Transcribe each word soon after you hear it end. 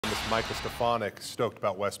Michael Stefanik stoked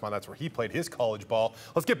about Westmont. That's where he played his college ball.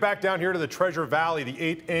 Let's get back down here to the Treasure Valley. The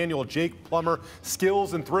 8th annual Jake Plummer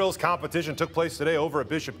Skills and Thrills competition took place today over at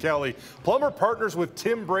Bishop Kelly. Plummer partners with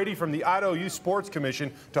Tim Brady from the Idaho Youth Sports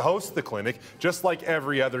Commission to host the clinic. Just like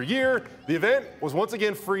every other year, the event was once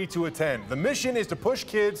again free to attend. The mission is to push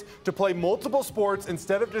kids to play multiple sports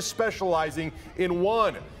instead of just specializing in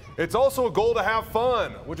one. It's also a goal to have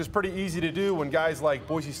fun, which is pretty easy to do when guys like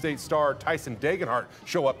Boise State star Tyson Dagenhart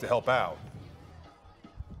show up to help out.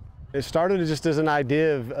 It started just as an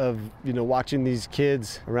idea of watching these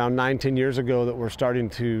kids around 9-10 years ago that were starting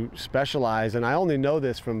to specialize. And I only know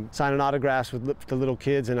this from signing autographs with the little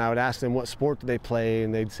kids, and I would ask them what sport do they play,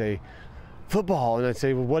 and they'd say football. And I'd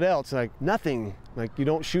say, well, what else? Like, nothing. Like, you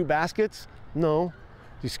don't shoot baskets? No.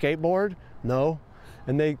 Do you skateboard? No.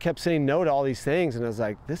 And they kept saying no to all these things, and I was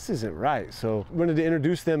like, this isn't right. So I wanted to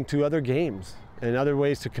introduce them to other games and other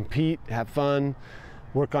ways to compete, have fun,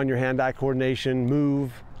 work on your hand-eye coordination,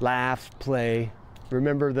 move, laugh, play.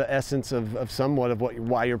 Remember the essence of somewhat of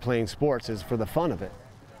why you're playing sports is for the fun of it.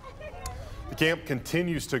 The camp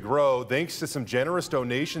continues to grow thanks to some generous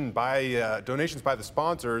donations by the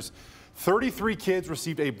sponsors. 33 kids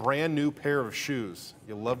received a brand new pair of shoes.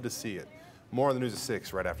 You'll love to see it. More on the News at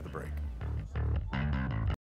 6 right after the break.